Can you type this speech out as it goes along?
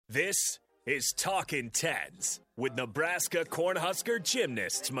This is Talkin' Tens with Nebraska Cornhusker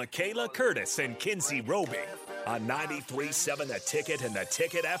gymnasts Michaela Curtis and Kinsey Roby on 93.7 The Ticket and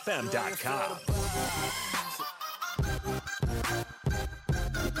theticketfm.com.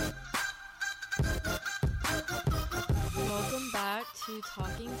 Welcome back to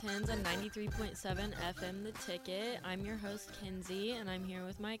Talking Tens on 93.7 FM The Ticket. I'm your host, Kinsey, and I'm here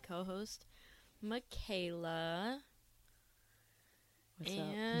with my co-host, Michaela. What's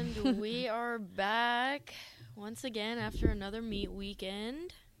and up? we are back once again after another meet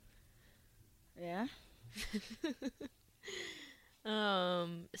weekend. Yeah?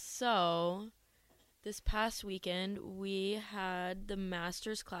 So this past weekend we had the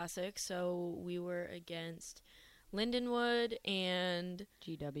Masters Classic, so we were against Lindenwood and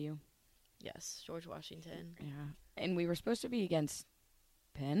GW. yes, George Washington. Yeah. And we were supposed to be against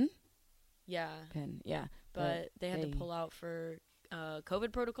Penn? Yeah, Penn, yeah. but they had to pull out for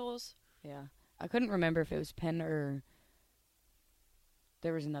COVID protocols. Yeah. I couldn't remember if it was Penn or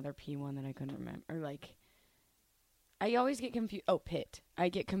there was another P one that I couldn't remember. Or like, I always get confused. Oh, Pitt. I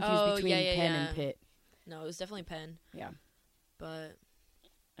get confused between Penn and Pitt. No, it was definitely Penn. Yeah. But.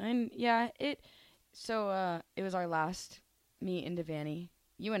 And yeah, it was our last meet in Devaney.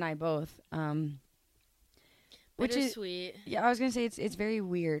 You and I both. Which is sweet. Yeah, I was gonna say it's very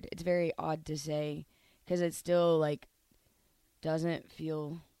weird. It's very odd to say because it still like doesn't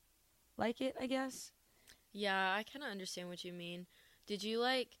feel like it, I guess. Yeah, I kind of understand what you mean. Did you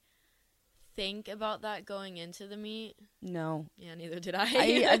like think about that going into the meet? No. Yeah, neither did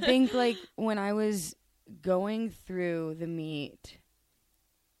I. I think like when I was going through the meet,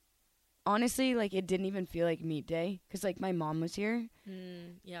 honestly, like it didn't even feel like meet day because like my mom was here.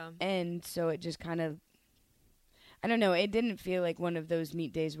 Yeah. And so it just kind of, I don't know, it didn't feel like one of those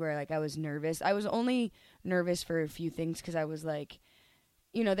meet days where, like, I was nervous. I was only nervous for a few things because I was, like,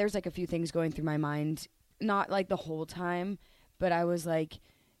 you know, there's, like, a few things going through my mind. Not, like, the whole time, but I was, like,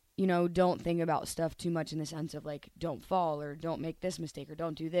 you know, don't think about stuff too much in the sense of, like, don't fall or don't make this mistake or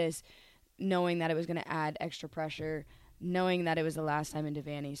don't do this, knowing that it was going to add extra pressure, knowing that it was the last time in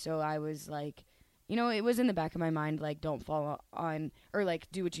Devaney. So I was, like, you know, it was in the back of my mind, like, don't fall on, or,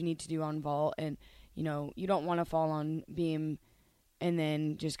 like, do what you need to do on vault and, you know, you don't want to fall on beam and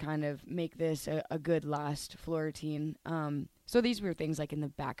then just kind of make this a good last floor routine. So these were things like in the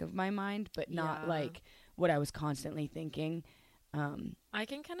back of my mind, but not like what I was constantly thinking. I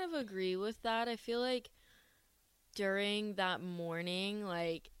can kind of agree with that. I feel like during that morning,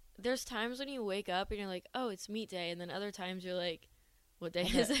 like there's times when you wake up and you're like, oh, it's meet day. And then other times you're like, what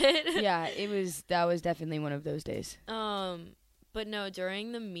day is it? Yeah, that was definitely one of those days. But no,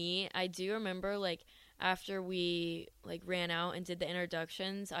 during the meet, I do remember, like, after we, like, ran out and did the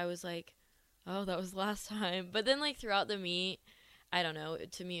introductions, I was like, oh, that was last time. But then, like, throughout the meet, I don't know,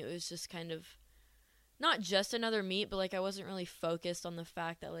 to me it was just kind of, not just another meet, but, like, I wasn't really focused on the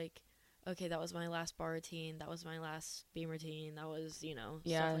fact that, like, okay, that was my last bar routine, that was my last beam routine, that was, you know,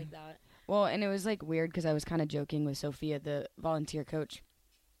 stuff like that. Well, and it was, like, weird because I was kind of joking with Sophia, the volunteer coach.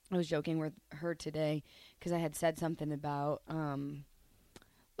 I was joking with her today because I had said something about,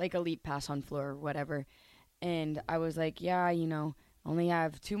 like, a leap pass on floor or whatever. And I was like, yeah, you know, only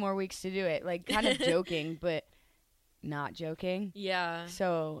have 2 more weeks to do it. Like, kind of joking, but not joking. Yeah.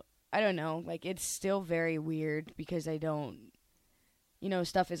 So, I don't know. Like, it's still very weird because I don't, you know,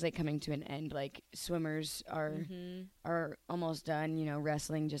 stuff is, like, coming to an end. Like, swimmers are almost done. You know,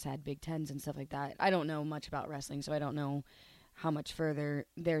 wrestling just had Big Tens and stuff like that. I don't know much about wrestling, so I don't know how much further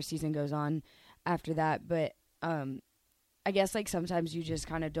their season goes on after that. But I guess, like, sometimes you just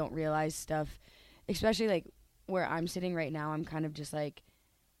kind of don't realize stuff, especially, like, where I'm sitting right now. I'm kind of just, like,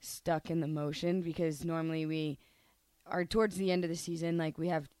 stuck in the motion because normally we are towards the end of the season. Like, we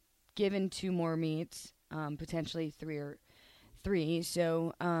have given 2 more meets, potentially 3.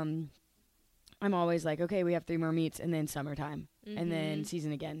 So I'm always like, okay, we have 3 more meets and then summertime and then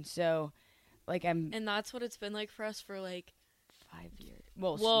season again. So, like, and that's what it's been like for us for, like, 5 years.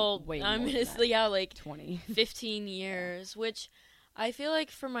 Well, I'm honestly, yeah, like 20, 15 years, which I feel like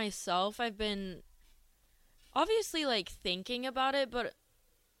for myself, I've been obviously like thinking about it, but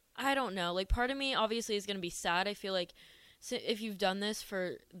I don't know. Like, part of me obviously is going to be sad. I feel like if you've done this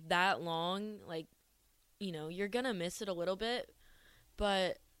for that long, like, you know, you're going to miss it a little bit,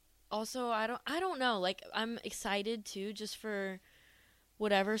 but also I don't know. Like, I'm excited too, just for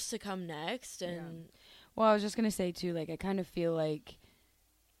whatever's to come next. And well, I was just going to say, too, like, I kind of feel like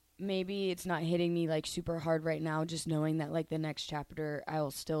maybe it's not hitting me, like, super hard right now, just knowing that, like, the next chapter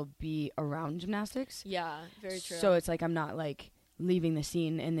I'll still be around gymnastics. Yeah, very true. So it's like I'm not, like, leaving the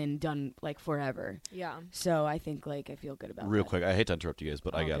scene and then done like forever. Yeah. So I think like I feel good about Real that. quick, I hate to interrupt you guys,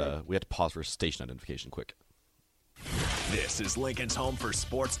 but Oh, we have to pause for station identification quick. This is Lincoln's home for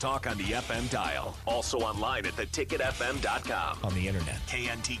sports talk on the FM dial. Also online at theticketfm.com. On the internet.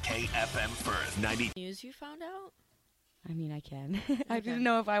 KNTK FM Firth 90. News you found out? I mean, I can. I Okay. didn't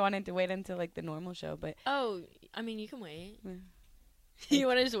know if I wanted to wait until like the normal show, but Oh, I mean, you can wait. Yeah. You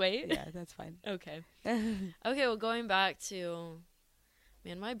want to just wait? yeah, that's fine. Okay. Okay, well, going back to,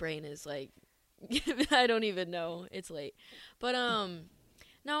 man, my brain is like, I don't even know. It's late. But,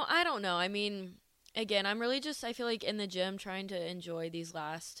 no, I don't know. I mean, again, I'm really just, I feel like in the gym trying to enjoy these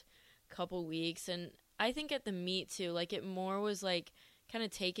last couple weeks. And I think at the meet too, like it more was like kind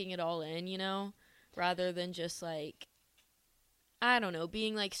of taking it all in, you know, rather than just like, I don't know,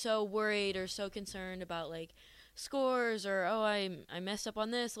 being like so worried or so concerned about like scores or, oh, I messed up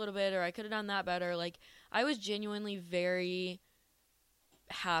on this a little bit or I could have done that better. Like I was genuinely very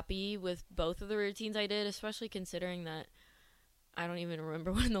happy with both of the routines I did, especially considering that I don't even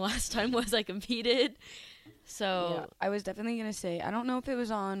remember when the last time was I competed. So Yeah, I was definitely going to say, I don't know if it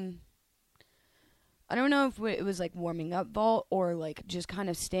was it was like warming up vault or like just kind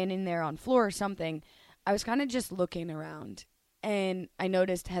of standing there on floor or something. I was kind of just looking around and I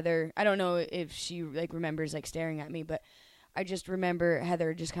noticed Heather, I don't know if she like remembers like staring at me, but I just remember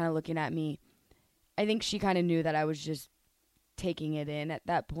Heather just kind of looking at me. I think she kind of knew that I was just taking it in at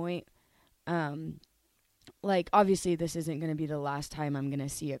that point. Like obviously this isn't going to be the last time I'm going to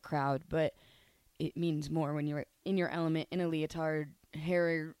see a crowd, but it means more when you're in your element in a leotard,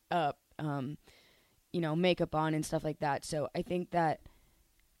 hair up, makeup on and stuff like that. So I think that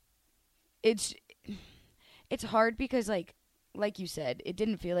it's hard because like you said, it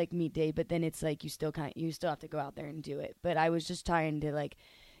didn't feel like meet day, but then it's like you still have to go out there and do it. But I was just trying to like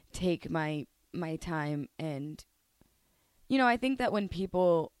take my time and I think that when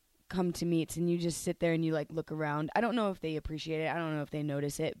people come to meets and you just sit there and you like look around, I don't know if they appreciate it. I don't know if they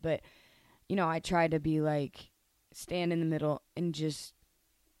notice it, but I try to be like stand in the middle and just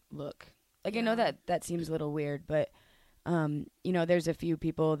look. Like I know that seems a little weird, but there's a few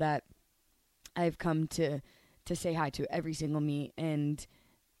people that I've come to say hi to every single meet, and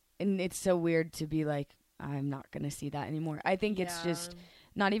it's so weird to be like, I'm not going to see that anymore. I think it's just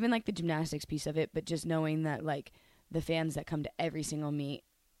not even like the gymnastics piece of it, but just knowing that like the fans that come to every single meet,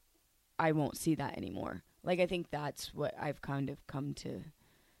 I won't see that anymore. Like I think that's what I've kind of come to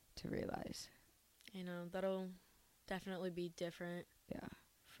realize. That'll definitely be different. Yeah.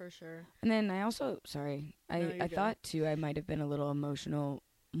 For sure. And then I also, sorry, I thought too I might have been a little emotional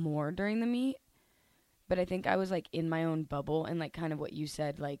more during the meet, but I think I was like in my own bubble and like kind of what you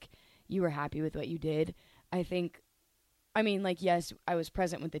said, like you were happy with what you did. I mean, like, yes, I was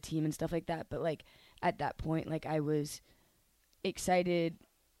present with the team and stuff like that, but like at that point, like I was excited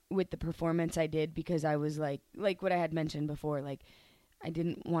with the performance I did because I was like what I had mentioned before, like I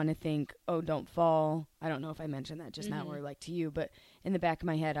didn't want to think, oh, don't fall. I don't know if I mentioned that just now or like to you, but in the back of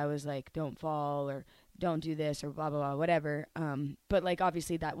my head, I was like, don't fall or don't do this or blah, blah, blah, whatever. But like,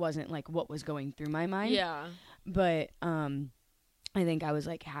 obviously that wasn't like what was going through my mind. Yeah. But, I think I was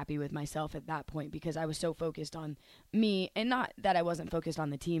like happy with myself at that point because I was so focused on me, and not that I wasn't focused on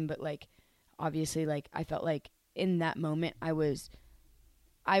the team, but like, obviously like I felt like in that moment I was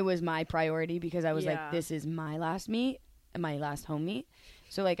my priority because I was like, this is my last meet. My last home meet.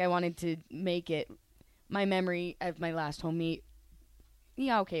 So like I wanted to make it my memory of my last home meet.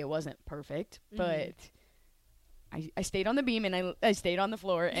 Yeah, okay, it wasn't perfect, but I stayed on the beam and I stayed on the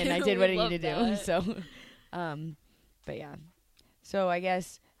floor and I did what I needed to do. So but yeah. So I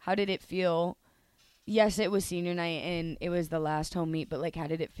guess how did it feel? Yes, it was senior night and it was the last home meet, but like how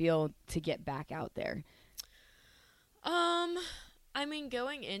did it feel to get back out there? I mean,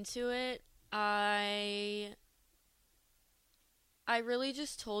 going into it, I really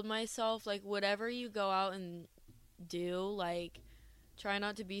just told myself, like, whatever you go out and do, like, try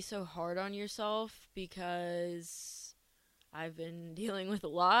not to be so hard on yourself because I've been dealing with a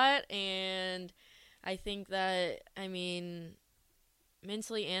lot, and I think that, I mean,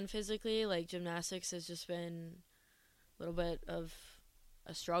 mentally and physically, like, gymnastics has just been a little bit of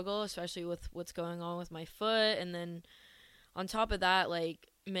a struggle, especially with what's going on with my foot, and then on top of that, like,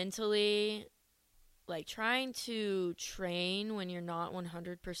 mentally, like, trying to train when you're not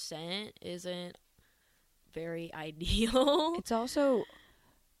 100% isn't very ideal. It's also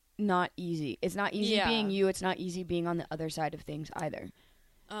not easy. It's not easy being you. It's not easy being on the other side of things either.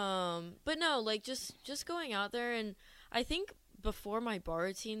 But no, like, just going out there, and I think before my bar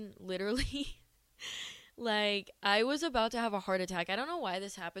routine, literally, like, I was about to have a heart attack. I don't know why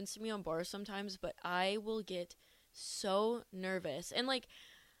this happens to me on bars sometimes, but I will get so nervous. And like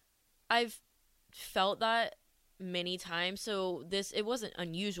I've felt that many times, so it wasn't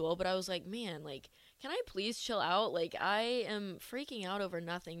unusual, but I was like, man, like, can I please chill out? Like, I am freaking out over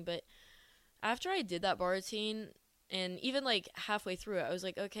nothing. But after I did that bar routine, and even like halfway through it, I was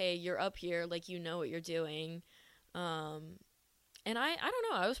like, okay, you're up here, like, you know what you're doing. And I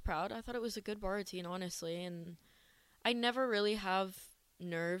don't know, I was proud. I thought it was a good bar routine, honestly, and I never really have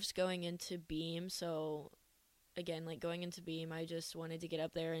nerves going into beam, so again, like, going into beam, I just wanted to get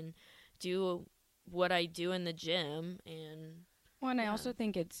up there and do what I do in the gym. And well, and I also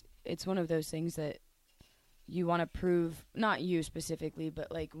think it's one of those things that you want to prove, not you specifically,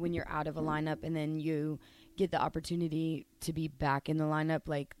 but like when you're out of a lineup and then you get the opportunity to be back in the lineup,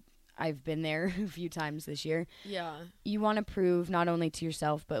 like I've been there a few times this year. Yeah. You want to prove not only to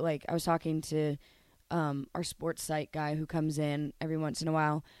yourself, but like I was talking to our sports site guy who comes in every once in a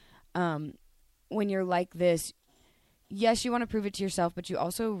while. When you're like this, yes, you want to prove it to yourself, but you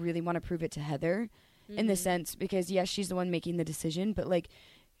also really want to prove it to Heather in the sense, because yes, she's the one making the decision, but like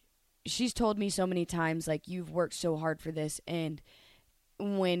she's told me so many times, like, you've worked so hard for this, and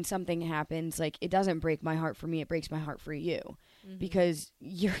when something happens, like, it doesn't break my heart for me, it breaks my heart for you, because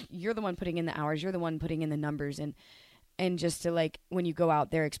you're the one putting in the hours, you're the one putting in the numbers, and just to, like, when you go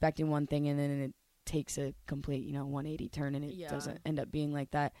out there expecting one thing and then it takes a complete 180 turn and it doesn't end up being like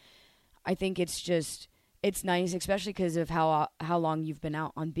that. I think it's nice, especially because of how long you've been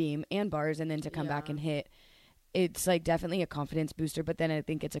out on beam and bars, and then to come back and hit. It's like definitely a confidence booster, but then I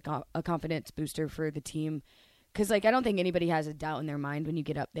think it's a confidence booster for the team, because like I don't think anybody has a doubt in their mind when you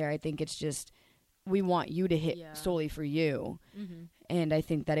get up there. I think it's just we want you to hit solely for you, and I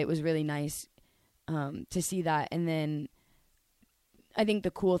think that it was really nice to see that. And then I think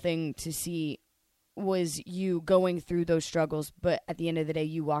the cool thing to see was you going through those struggles, but at the end of the day,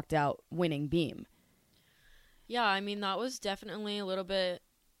 you walked out winning beam. Yeah, I mean, that was definitely a little bit,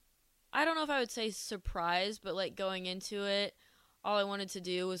 I don't know if I would say surprise, but like going into it, all I wanted to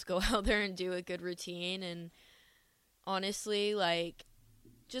do was go out there and do a good routine. And honestly, like,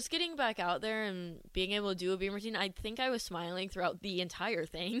 just getting back out there and being able to do a beam routine, I think I was smiling throughout the entire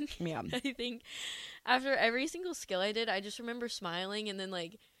thing. Yeah. I think after every single skill I did, I just remember smiling, and then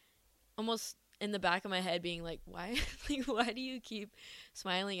like almost in the back of my head being like, why why do you keep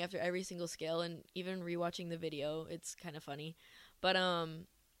smiling after every single skill? And even rewatching the video, it's kind of funny. But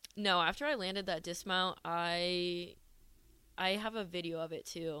no, after I landed that dismount, I have a video of it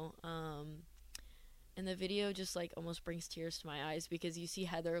too. And the video just like almost brings tears to my eyes, because you see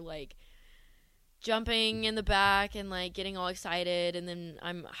Heather like jumping in the back and like getting all excited, and then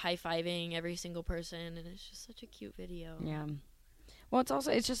I'm high-fiving every single person, and it's just such a cute video. Yeah. Well,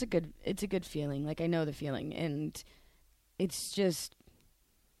 it's just a good feeling. Like, I know the feeling, and it's just,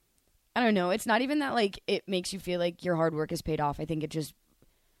 I don't know. It's not even that like it makes you feel like your hard work is paid off. I think it just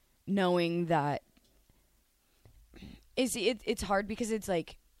knowing that it's hard, because it's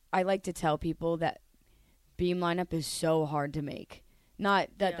like, I like to tell people that beam lineup is so hard to make. Not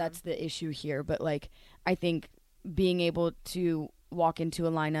that that's the issue here, but like, I think being able to walk into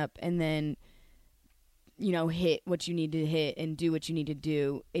a lineup and then hit what you need to hit and do what you need to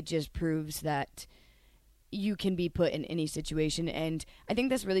do, it just proves that you can be put in any situation. And I think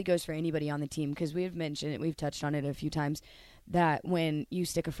this really goes for anybody on the team, because we have mentioned it, we've touched on it a few times, that when you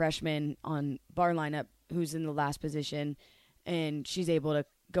stick a freshman on bar lineup who's in the last position and she's able to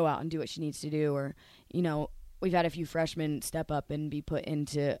go out and do what she needs to do, or, we've had a few freshmen step up and be put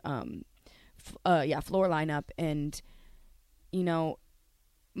into, floor lineup. And,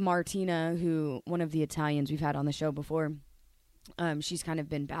 Martina, who, one of the Italians we've had on the show before, she's kind of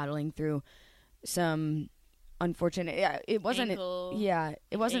been battling through some unfortunate, it wasn't, ankle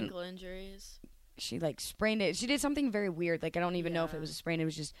injuries. She like sprained it. She did something very weird. Like, I don't even know if it was a sprain. It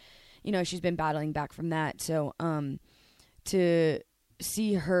was just, she's been battling back from that. So, to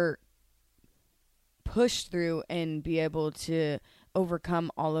see her push through and be able to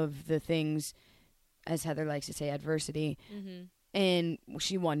overcome all of the things, as Heather likes to say, adversity, and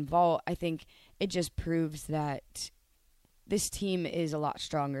she won vault, I think it just proves that this team is a lot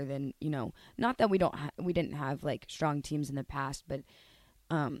stronger than, not that we didn't have like strong teams in the past, but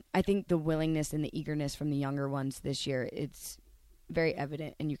I think the willingness and the eagerness from the younger ones this year, it's very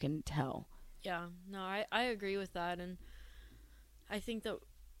evident, and you can tell. Yeah, no, I agree with that. And I think that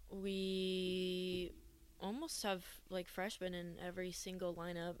we almost have like freshmen in every single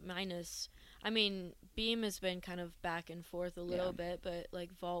lineup, minus, I mean, beam has been kind of back and forth a little bit, but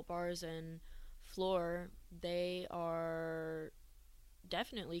like vault, bars, and floor, they are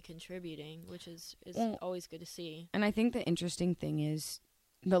definitely contributing, which is always good to see. And I think the interesting thing is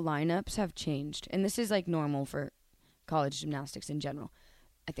the lineups have changed, and this is like normal for college gymnastics in general.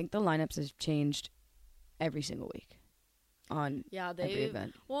 I think the lineups have changed every single week on every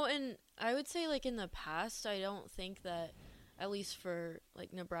event. Well, and I would say, like, in the past, I don't think that, at least for,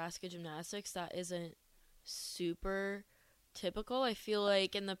 like, Nebraska gymnastics, that isn't super typical. I feel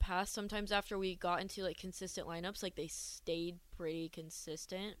like in the past, sometimes after we got into, like, consistent lineups, like, they stayed pretty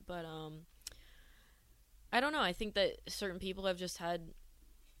consistent. But, I don't know. I think that certain people have just had,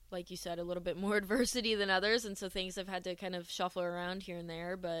 like you said, a little bit more adversity than others, and so things have had to kind of shuffle around here and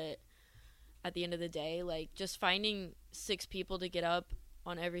there. But at the end of the day, like, just finding 6 people to get up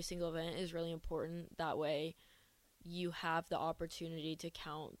on every single event is really important. That way you have the opportunity to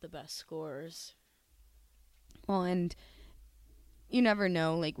count the best scores. Well, and you never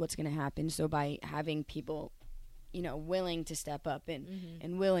know, like, what's going to happen. So by having people, you know, willing to step up and,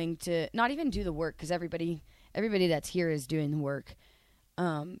 and willing to not even do the work, because everybody that's here is doing the work.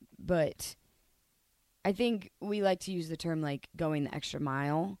 But I think we like to use the term, like, going the extra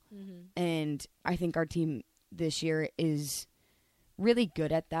mile. And I think our team this year is really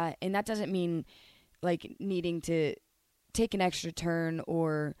good at that. And that doesn't mean, like, needing to take an extra turn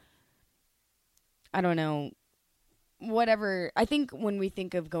or, I don't know, whatever. I think when we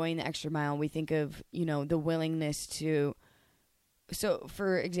think of going the extra mile, we think of, you know, the willingness to. So,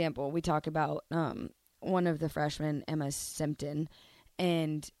 for example, we talk about one of the freshmen, Emma Simpton.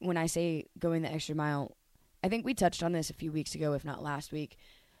 And when I say going the extra mile, I think we touched on this a few weeks ago, if not last week,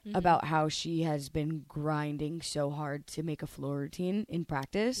 about how she has been grinding so hard to make a floor routine in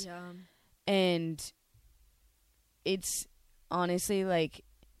practice. Yeah. And it's honestly, like,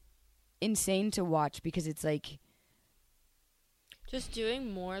 insane to watch because it's like just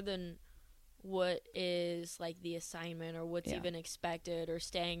doing more than what is, like, the assignment or what's even expected, or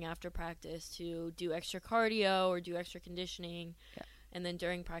staying after practice to do extra cardio or do extra conditioning. Yeah. And then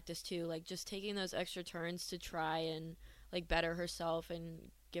during practice too, like, just taking those extra turns to try and, like, better herself and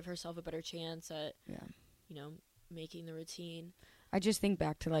give herself a better chance at, you know, making the routine. I just think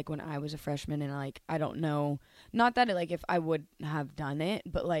back to, like, when I was a freshman and, like, I don't know, not that, like, if I would have done it,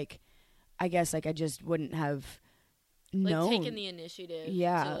 but, like, I guess, like, I just wouldn't have known. Like, taking the initiative to,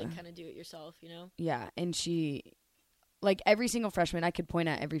 like, kind of do it yourself, you know? Yeah, and she, like, every single freshman, I could point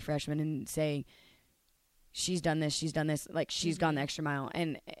at every freshman and say, she's done this, like, she's gone the extra mile.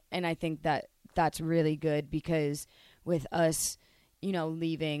 And I think that that's really good because with us, you know,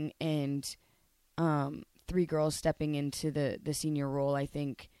 leaving and 3 girls stepping into the senior role, I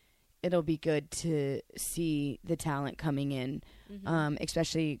think it'll be good to see the talent coming in,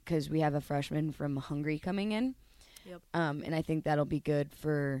 especially because we have a freshman from Hungary coming in. Yep. And I think that'll be good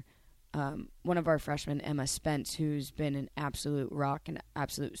for one of our freshmen, Emma Spence, who's been an absolute rock and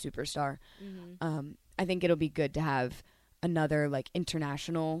absolute superstar. I think it'll be good to have another, like,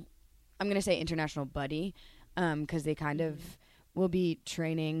 international, I'm going to say international buddy, because they kind of will be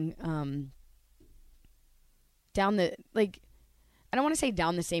training down the, like, I don't want to say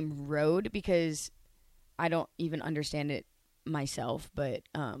down the same road because I don't even understand it myself, but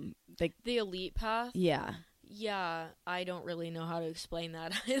like the elite path. Yeah, I don't really know how to explain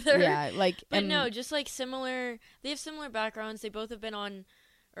that either. Yeah, like, but no, just, like, similar. They have similar backgrounds. They both have been on,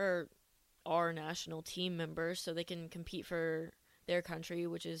 or are national team members, so they can compete for their country,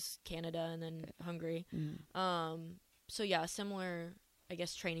 which is Canada, and then Hungary. So yeah, similar, I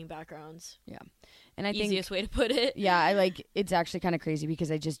guess, training backgrounds. Yeah, and I think easiest way to put it. Yeah, I like. It's actually kind of crazy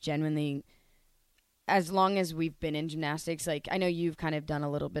because I just genuinely, as long as we've been in gymnastics, like, I know you've kind of done a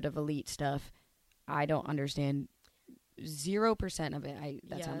little bit of elite stuff. I don't understand 0% of it.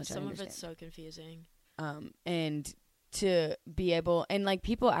 That's how much I understand. Some of it's so confusing. And to be able, and, like,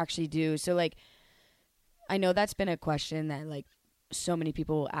 people actually do. So, like, I know that's been a question that, like, so many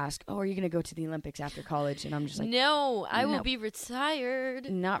people ask, oh, are you going to go to the Olympics after college? And I'm just like, no, I will be retired.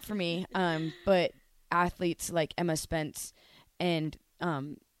 Not for me. But athletes like Emma Spence and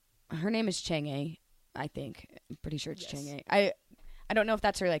her name is Chang'e, I think. I'm pretty sure it's Chang'e. I don't know if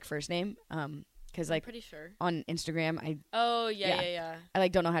that's her, like, first name. Because, like, pretty sure on Instagram, I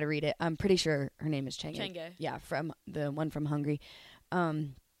like don't know how to read it. I'm pretty sure her name is Chang'e. Yeah, from the one from Hungary.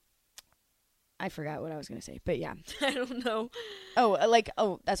 I forgot what I was gonna say, but yeah, I don't know. That's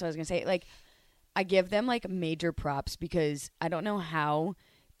what I was gonna say. Like, I give them, like, major props because I don't know how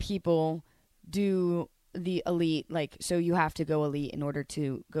people do the elite. Like, so you have to go elite in order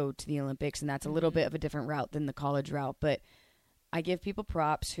to go to the Olympics, and that's a little bit of a different route than the college route, but I give people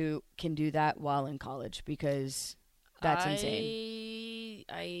props who can do that while in college because that's insane.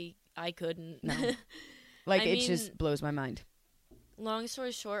 I couldn't. No. Like, it just blows my mind. Long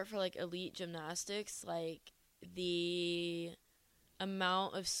story short, for, like, elite gymnastics, like, the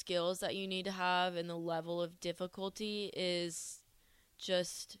amount of skills that you need to have and the level of difficulty is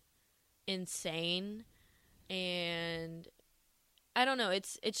just insane. And I don't know,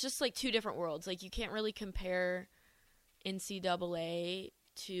 it's just like two different worlds. Like, you can't really compare NCAA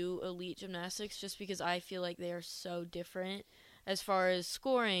to elite gymnastics just because I feel like they are so different as far as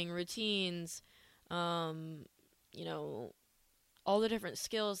scoring, routines, you know, all the different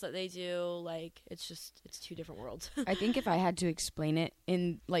skills that they do. Like, it's two different worlds. I think if I had to explain it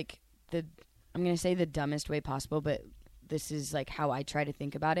in like I'm going to say the dumbest way possible, but this is like how I try to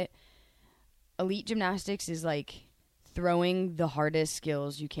think about it. Elite gymnastics is like throwing the hardest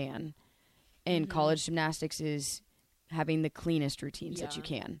skills you can, and college gymnastics is having the cleanest routines that you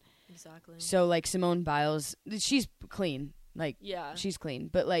can. Exactly. So like Simone Biles, she's clean. Like, yeah, she's clean.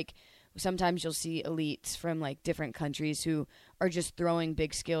 But like sometimes you'll see elites from like different countries who are just throwing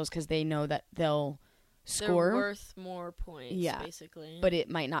big skills because they know that they'll score. They're worth more points, basically. But it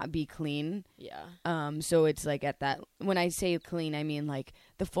might not be clean. Yeah. So it's like at that, when I say clean, I mean like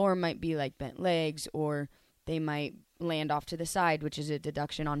the form might be like bent legs, or they might land off to the side, which is a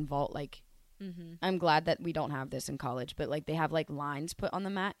deduction on vault. Like, I'm glad that we don't have this in college, but like they have like lines put on the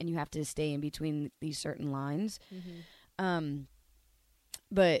mat and you have to stay in between these certain lines.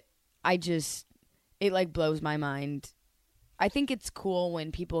 But it like blows my mind. I think it's cool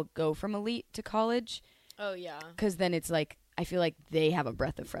when people go from elite to college. Oh, yeah. Because then it's like, I feel like they have a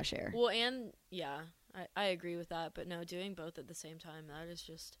breath of fresh air. Well, and yeah, I agree with that. But no, doing both at the same time, that is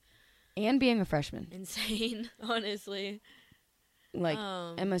just... And being a freshman. Insane, honestly. Like,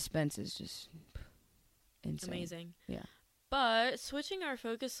 Emma Spence is just insane. Amazing. Yeah. But switching our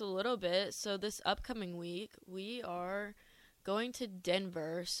focus a little bit, so this upcoming week, we are going to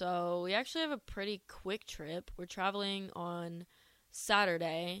Denver. So we actually have a pretty quick trip. We're traveling on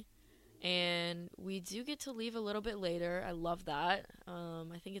Saturday, and we do get to leave a little bit later. I love that.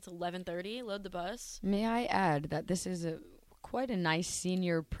 I think it's 11:30. Load the bus. May I add that this is quite a nice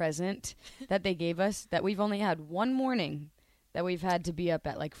senior present that they gave us, that we've only had one morning that we've had to be up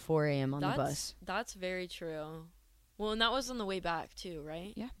at like 4 a.m. on the bus. That's very true. Well, and that was on the way back too,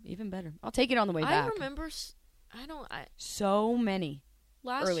 right? Yeah, even better. I'll take it on the way back. I remember so many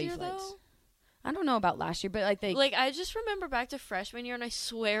last early year flights. though. I don't know about last year, but like I just remember back to freshman year, and I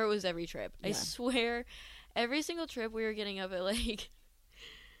swear it was every trip. Yeah. I swear every single trip we were getting up at like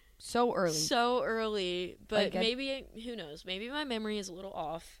so early. But maybe, who knows? Maybe my memory is a little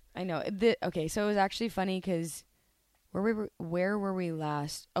off. I know. Okay, so it was actually funny because where were we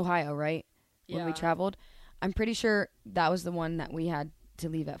last? Ohio, right? Yeah. When we traveled. I'm pretty sure that was the one that we had to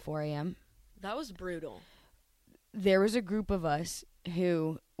leave at 4 a.m. That was brutal. There was a group of us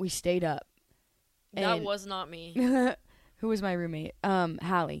who we stayed up. That was not me. Who was my roommate?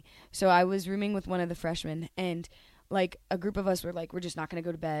 Hallie. So I was rooming with one of the freshmen, and like a group of us were like, we're just not going to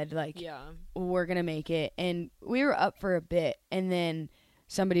go to bed. Like, yeah, we're going to make it. And we were up for a bit, and then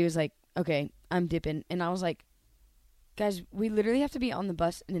somebody was like, okay, I'm dipping. And I was like, guys, we literally have to be on the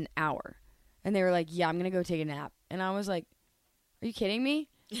bus in an hour. And they were like, yeah, I'm going to go take a nap. And I was like, are you kidding me?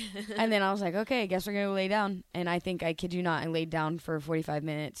 And then I was like, okay, I guess we're going to lay down. And I think, I kid you not, I laid down for 45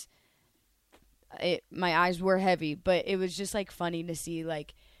 minutes. My eyes were heavy, but it was just like funny to see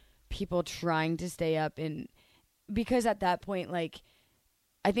like people trying to stay up. And because at that point, like,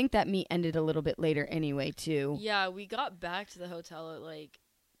 I think that meet ended a little bit later anyway, too. Yeah, we got back to the hotel at like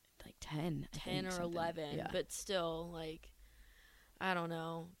 10 or 11, yeah. But still, like, I don't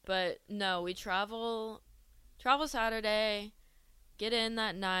know. But no, we travel Saturday, get in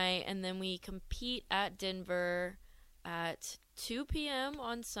that night, and then we compete at Denver at 2 p.m.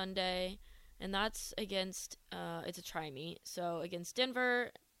 on Sunday, and that's against, it's a tri-meet, so against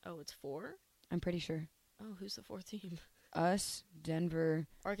Denver. Oh, it's 4? I'm pretty sure. Oh, who's the 4th team? Us, Denver,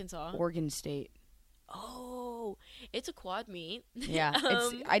 Arkansas, Oregon State. Oh, it's a quad meet. Yeah,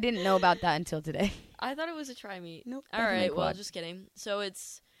 I didn't know about that until today. I thought it was a tri-meet. Nope. All right, well, just kidding. So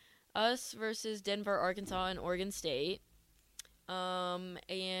it's us versus Denver, Arkansas, and Oregon State.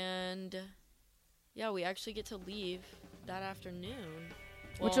 And yeah, we actually get to leave that afternoon.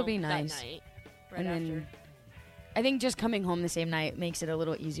 Which will be nice. That night, right after. I think just coming home the same night makes it a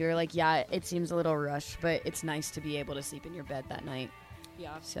little easier. Like, yeah, it seems a little rushed, but it's nice to be able to sleep in your bed that night.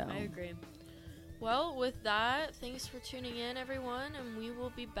 Yeah, so I agree. Well, with that, thanks for tuning in, everyone, and we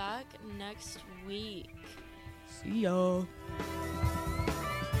will be back next week. See y'all.